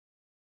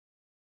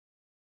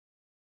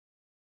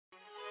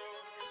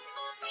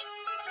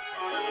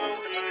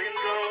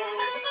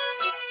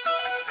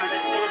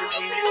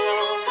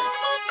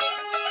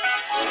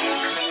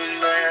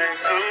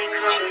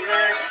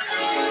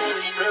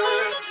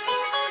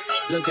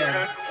Look at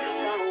her.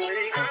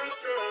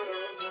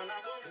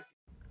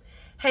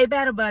 Hey,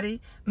 Battle Buddy.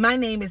 My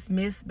name is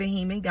Miss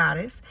Bohemian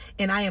Goddess,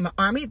 and I am an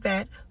Army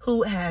vet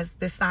who has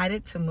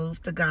decided to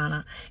move to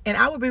Ghana. And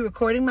I will be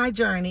recording my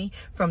journey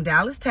from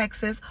Dallas,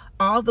 Texas,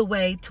 all the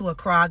way to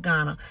Accra,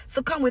 Ghana.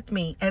 So come with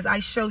me as I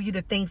show you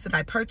the things that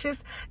I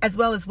purchased, as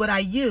well as what I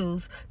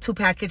use to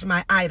package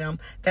my item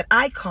that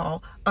I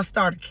call a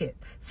starter kit.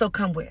 So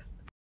come with.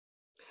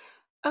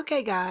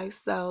 Okay, guys,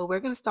 so we're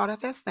going to start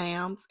off at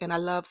Sam's, and I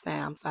love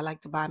Sam's. I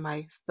like to buy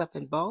my stuff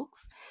in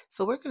bulks.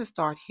 So we're going to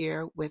start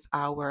here with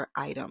our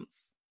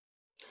items.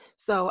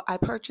 So I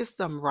purchased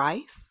some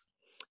rice,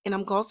 and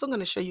I'm also going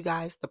to show you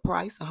guys the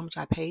price and how much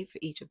I paid for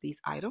each of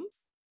these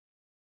items.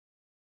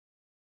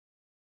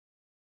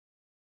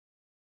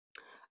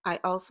 I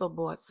also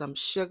bought some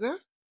sugar,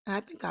 and I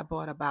think I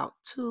bought about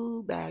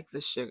 2 bags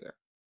of sugar.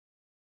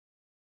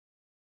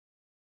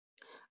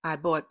 I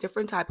bought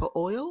different type of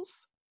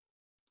oils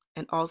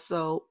and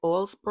also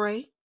oil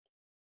spray.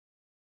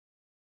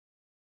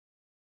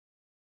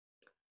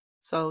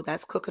 So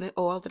that's coconut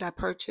oil that I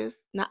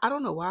purchased. Now, I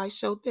don't know why I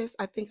showed this.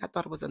 I think I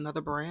thought it was another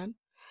brand,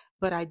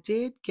 but I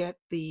did get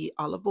the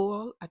olive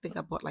oil. I think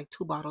I bought like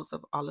 2 bottles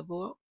of olive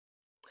oil,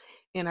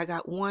 and I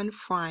got 1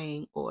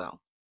 frying oil,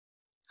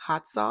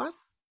 hot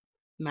sauce,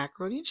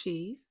 macaroni and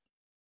cheese,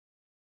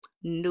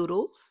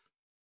 noodles,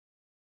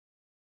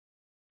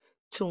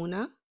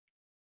 tuna,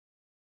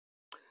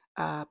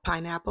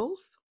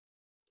 pineapples,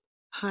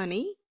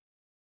 honey,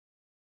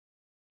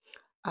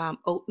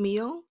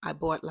 oatmeal. I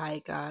bought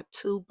like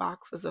 2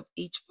 boxes of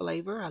each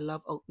flavor. I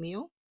love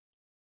oatmeal.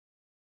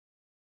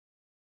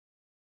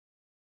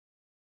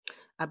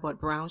 I bought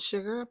brown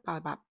sugar,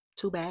 about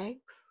 2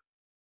 bags.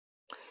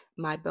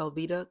 My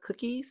Belvita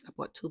cookies, I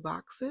bought 2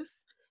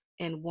 boxes,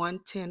 and 1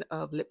 tin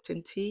of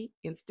Lipton tea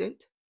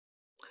instant.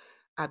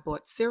 I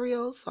bought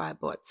cereals, so I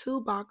bought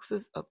 2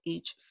 boxes of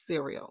each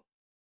cereal.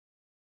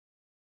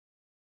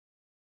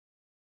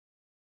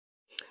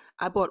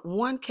 I bought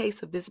 1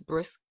 case of this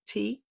brisk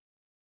tea.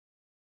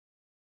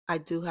 I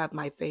do have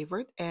my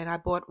favorite, and I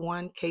bought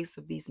 1 case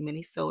of these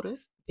mini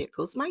sodas. There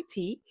goes my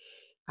tea.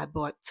 I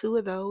bought 2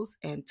 of those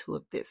and 2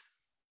 of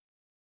this.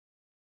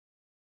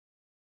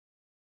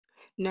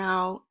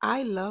 Now,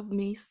 I love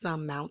me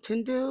some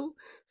Mountain Dew,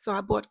 so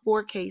I bought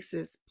 4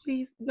 cases.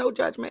 Please, no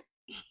judgment.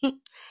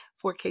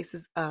 4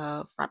 cases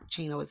of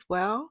Frappuccino as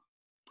well,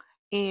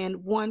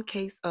 and 1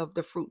 case of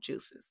the fruit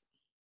juices.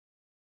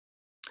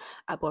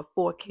 I bought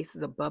 4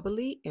 cases of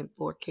bubbly and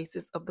 4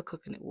 cases of the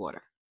coconut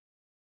water.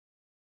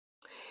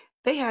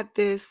 They had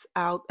this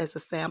out as a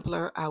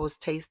sampler. I was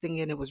tasting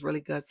it. It was really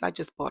good, so I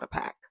just bought a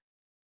pack.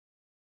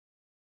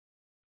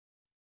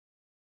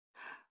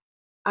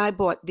 I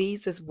bought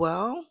these as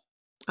well.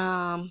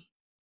 I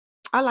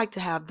like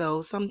to have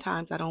those.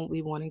 Sometimes I don't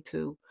be wanting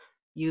to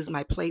use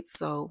my plates,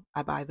 so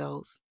I buy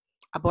those.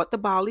 I bought the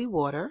barley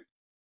water.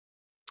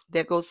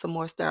 There goes some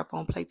more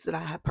styrofoam plates that I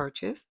have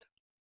purchased.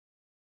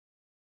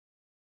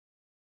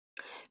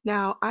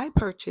 Now, I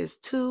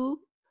purchased 2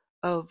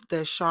 of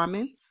the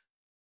Charmins,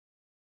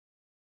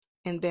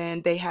 and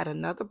then they had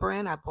another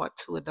brand. I bought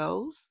 2 of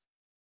those.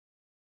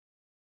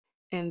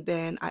 And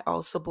then I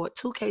also bought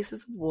 2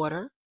 cases of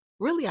water.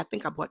 Really, I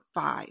think I bought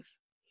 5.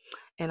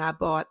 And I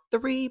bought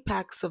 3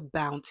 packs of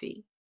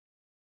Bounty.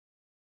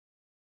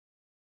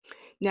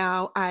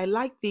 Now, I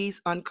like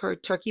these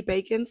uncured turkey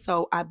bacon,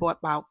 so I bought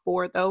about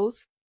 4 of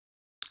those.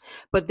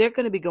 But they're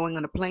going to be going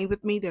on a plane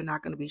with me. They're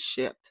not going to be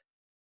shipped.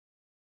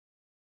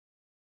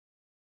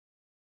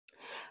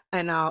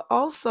 And I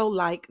also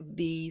like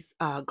these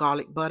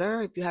garlic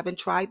butter. If you haven't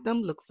tried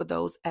them, look for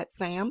those at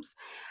Sam's.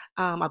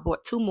 I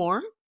bought 2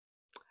 more.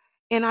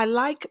 And I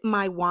like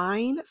my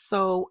wine,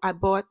 so I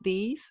bought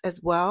these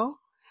as well.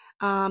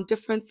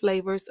 Different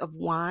flavors of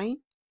wine.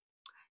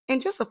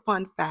 And just a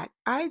fun fact,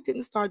 I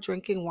didn't start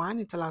drinking wine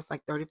until I was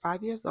like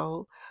 35 years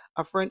old.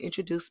 A friend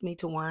introduced me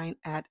to wine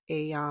at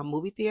a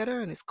movie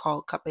theater, and it's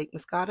called Cupcake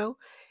Moscato.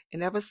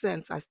 And ever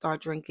since, I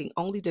started drinking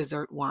only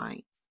dessert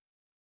wines.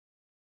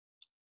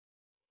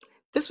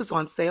 This was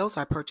on sale, so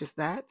I purchased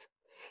that.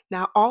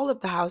 Now, all of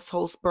the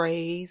household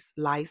sprays,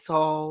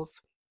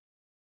 Lysols,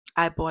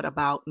 I bought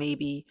about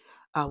maybe,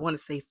 I want to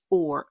say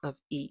 4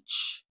 of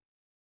each.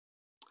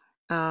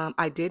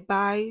 I did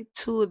buy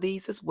 2 of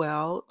these as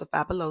well, the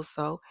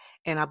Fabuloso,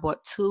 and I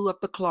bought 2 of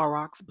the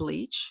Clorox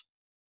bleach.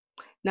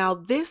 Now,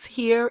 this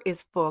here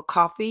is for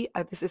Coffee.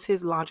 This is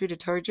his laundry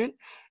detergent.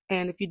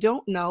 And if you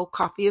don't know,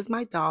 Coffee is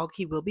my dog.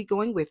 He will be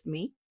going with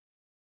me.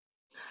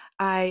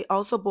 I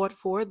also bought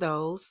 4 of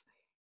those,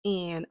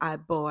 and I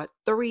bought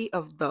 3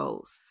 of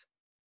those.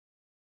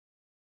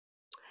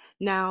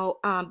 Now,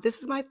 this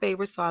is my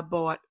favorite, so I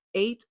bought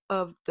 8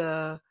 of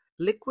the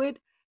liquid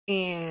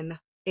and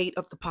 8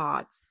 of the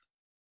pods.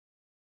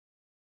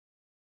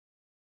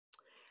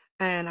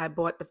 And I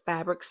bought the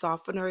fabric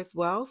softener as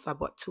well, so I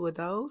bought 2 of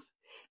those.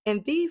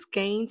 And these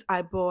Gains,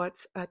 I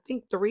bought, I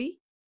think, 3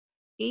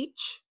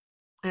 each.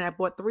 And I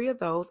bought 3 of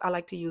those. I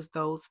like to use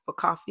those for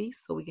coffee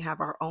so we can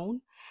have our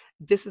own.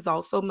 This is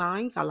also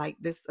mine. I like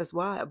this as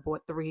well. I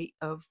bought 3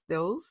 of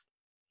those.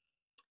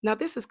 Now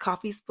this is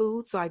Coffee's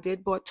Food, so I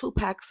did bought 2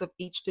 packs of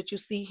each that you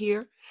see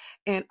here.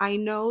 And I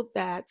know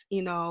that,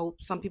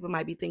 some people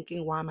might be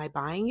thinking, why am I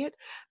buying it?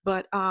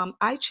 But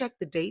I check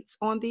the dates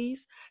on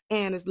these,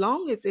 and as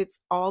long as it's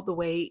all the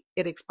way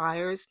it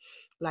expires,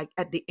 like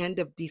at the end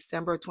of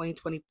December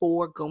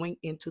 2024 going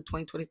into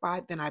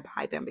 2025, then I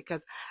buy them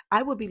because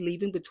I will be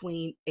leaving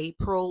between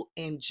April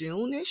and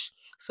June-ish,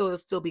 so it'll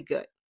still be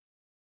good.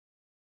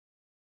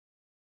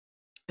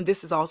 And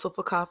this is also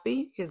for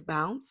Coffee, his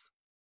bounce.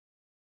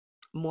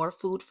 More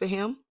food for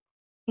him.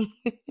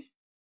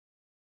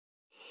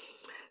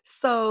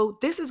 So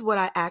this is what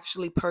I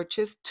actually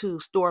purchased to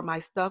store my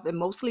stuff, and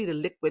mostly the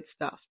liquid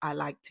stuff I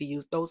like to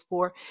use those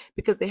for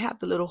because they have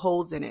the little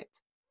holes in it.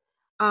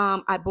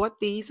 I bought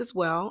these as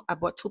well. I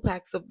bought 2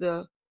 packs of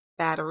the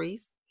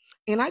batteries,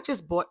 and I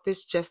just bought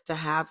this just to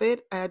have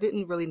it. I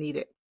didn't really need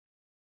it.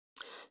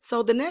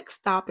 So the next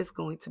stop is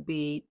going to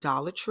be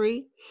Dollar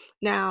Tree.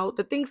 Now,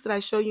 the things that I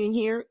show you in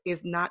here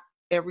is not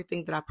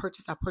everything that I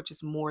purchased. I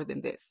purchased more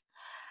than this.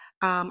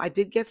 I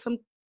did get some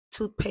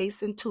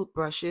toothpaste and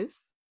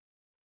toothbrushes,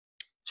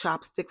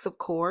 chopsticks, of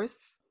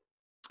course,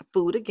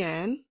 food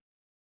again.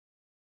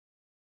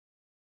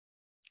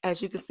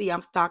 As you can see,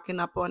 I'm stocking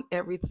up on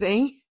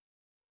everything.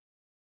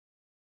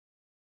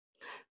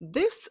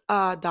 This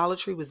Dollar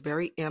Tree was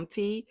very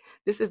empty.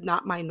 This is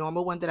not my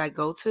normal one that I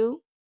go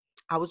to.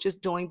 I was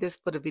just doing this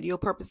for the video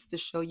purposes to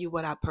show you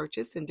what I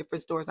purchased in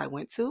different stores I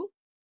went to.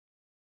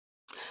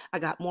 I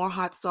got more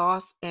hot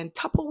sauce and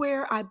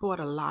Tupperware. I bought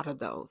a lot of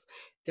those,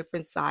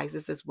 different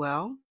sizes as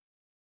well.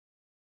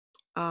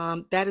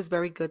 That is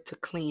very good to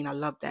clean. I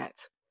love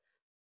that.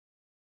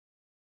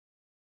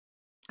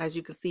 As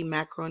you can see,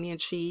 macaroni and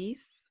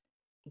cheese,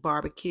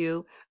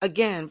 barbecue.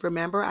 Again,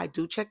 remember, I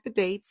do check the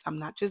dates. I'm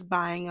not just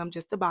buying them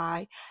just to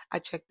buy. I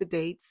check the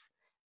dates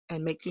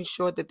and making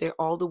sure that they're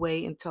all the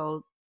way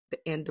until the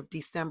end of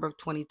December of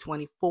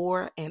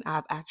 2024. And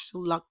I've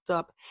actually looked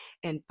up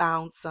and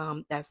found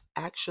some that's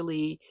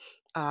actually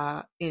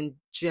in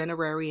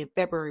January and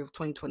February of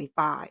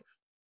 2025.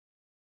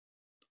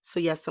 So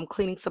yes, some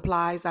cleaning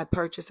supplies I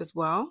purchased as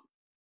well.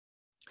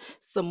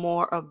 Some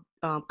more of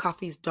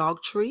Coffee's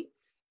dog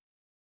treats.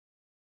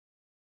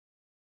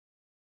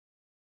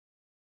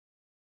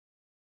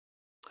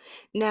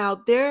 Now,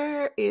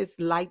 there is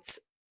lights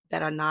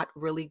that are not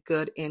really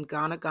good in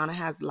Ghana. Ghana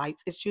has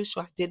lights issues,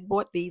 so I did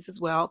bought these as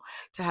well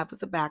to have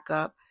as a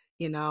backup,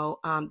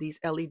 these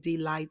LED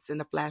lights and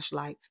the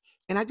flashlights.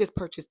 And I just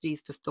purchased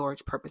these for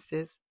storage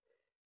purposes.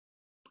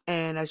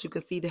 And as you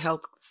can see, the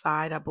health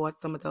side, I bought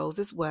some of those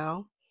as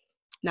well.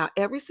 Now,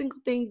 every single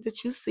thing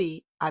that you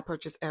see, I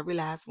purchased every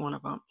last one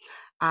of them.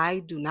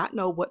 I do not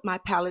know what my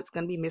palette's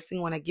going to be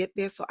missing when I get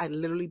there, so I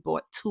literally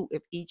bought 2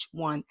 of each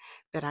one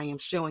that I am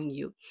showing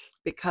you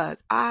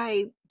because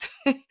I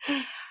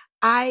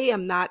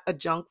am not a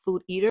junk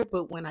food eater,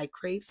 but when I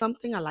crave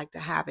something, I like to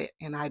have it,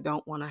 and I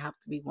don't want to have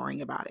to be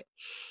worrying about it.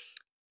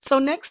 So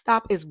next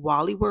stop is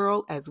Wally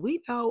World, as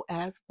we know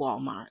as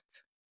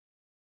Walmart.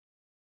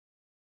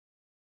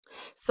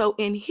 So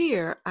in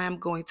here, I'm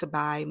going to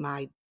buy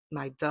my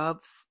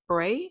Dove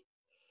spray.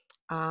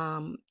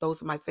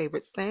 Those are my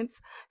favorite scents.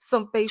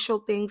 Some facial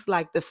things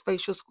like this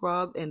facial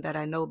scrub, and that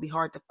I know will be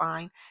hard to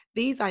find.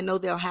 These I know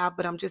they'll have,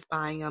 but I'm just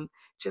buying them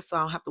just so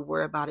I don't have to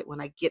worry about it when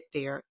I get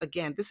there.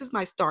 Again, this is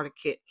my starter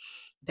kit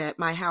that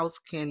my house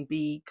can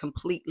be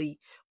completely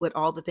with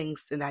all the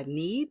things that I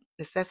need,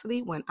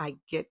 necessity when I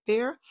get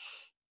there,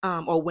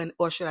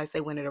 or should I say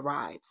when it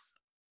arrives.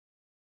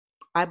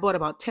 I bought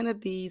about 10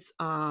 of these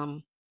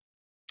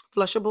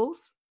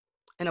flushables,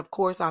 and of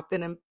course our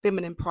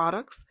feminine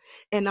products.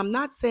 And I'm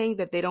not saying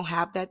that they don't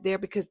have that there,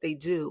 because they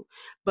do,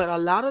 but a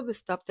lot of the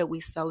stuff that we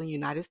sell in the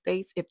United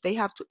States, if they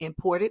have to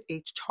import it,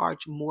 they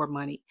charge more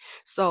money.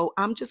 So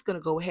I'm just going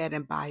to go ahead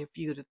and buy a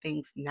few of the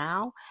things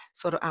now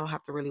so that I don't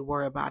have to really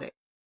worry about it.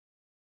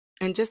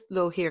 And just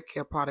little hair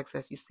care products,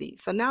 as you see.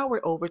 So now we're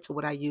over to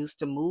what I use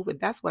to move, and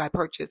that's what I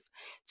purchased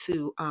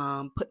to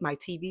put my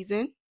TVs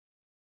in.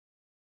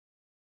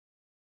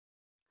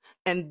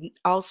 And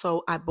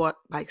also I bought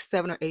like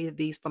 7 or 8 of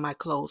these for my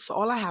clothes. So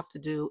all I have to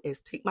do is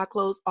take my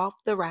clothes off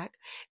the rack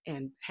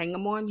and hang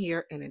them on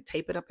here and then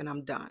tape it up, and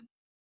I'm done.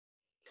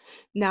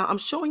 Now I'm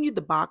showing you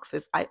the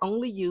boxes. I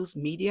only use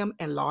medium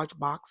and large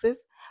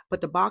boxes, but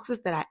the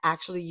boxes that I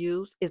actually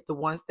use is the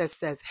ones that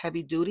says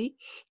heavy duty,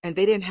 and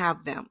they didn't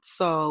have them.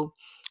 So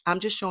I'm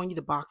just showing you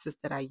the boxes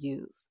that I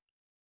use.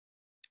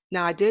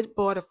 Now I did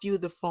bought a few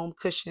of the foam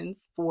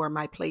cushions for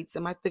my plates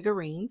and my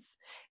figurines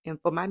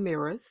and for my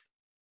mirrors.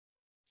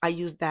 I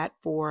use that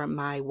for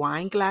my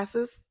wine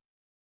glasses.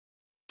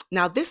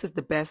 Now, this is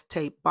the best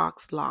tape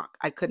box lock.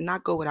 I could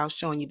not go without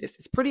showing you this.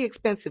 It's pretty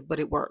expensive, but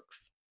it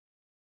works.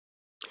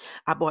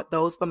 I bought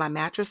those for my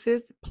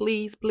mattresses.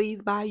 Please,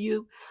 please buy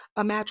you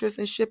a mattress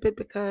and ship it,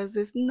 because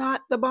it's not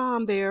the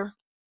bomb there.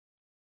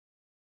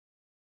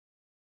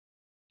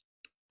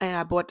 And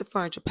I bought the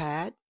furniture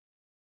pad.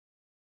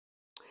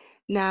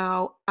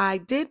 Now, I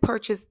did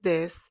purchase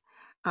this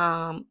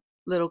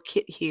little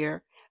kit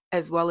here.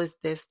 as well as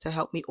this to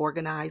help me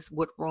organize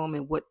what room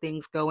and what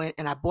things go in.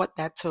 And I bought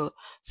that to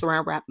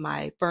saran wrap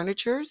my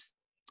furnitures.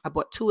 I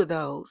bought 2 of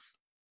those.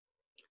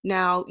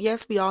 Now,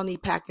 yes, we all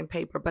need packing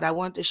paper, but I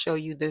wanted to show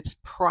you this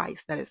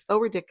price that is so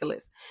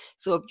ridiculous.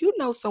 So if you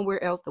know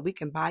somewhere else that we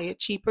can buy it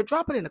cheaper,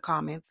 drop it in the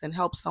comments and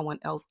help someone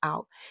else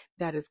out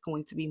that is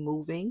going to be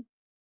moving.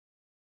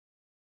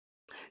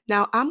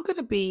 Now, I'm going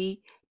to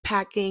be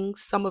packing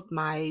some of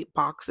my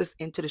boxes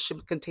into the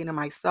shipping container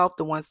myself,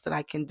 the ones that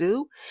I can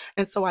do.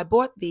 And so I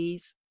bought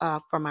these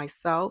for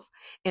myself.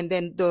 And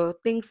then the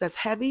things that's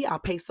heavy, I'll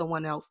pay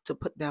someone else to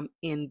put them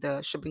in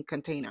the shipping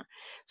container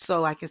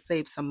so I can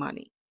save some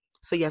money.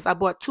 So yes, I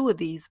bought 2 of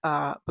these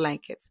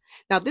blankets.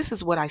 Now, this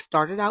is what I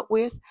started out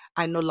with.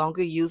 I no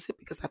longer use it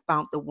because I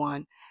found the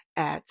one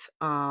at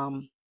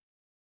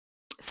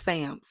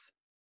Sam's.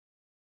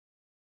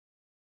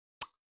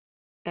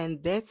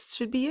 And that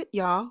should be it,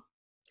 y'all.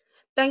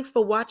 Thanks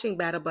for watching,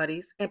 Battle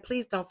Buddies, and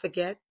please don't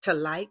forget to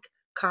like,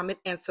 comment,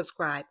 and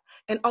subscribe.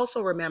 And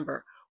also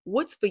remember,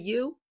 what's for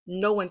you,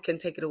 no one can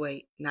take it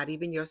away, not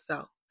even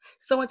yourself.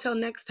 So until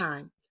next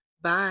time,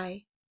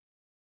 bye.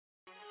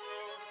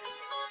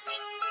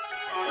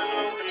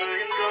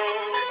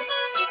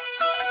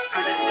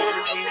 I just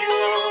wanna keep you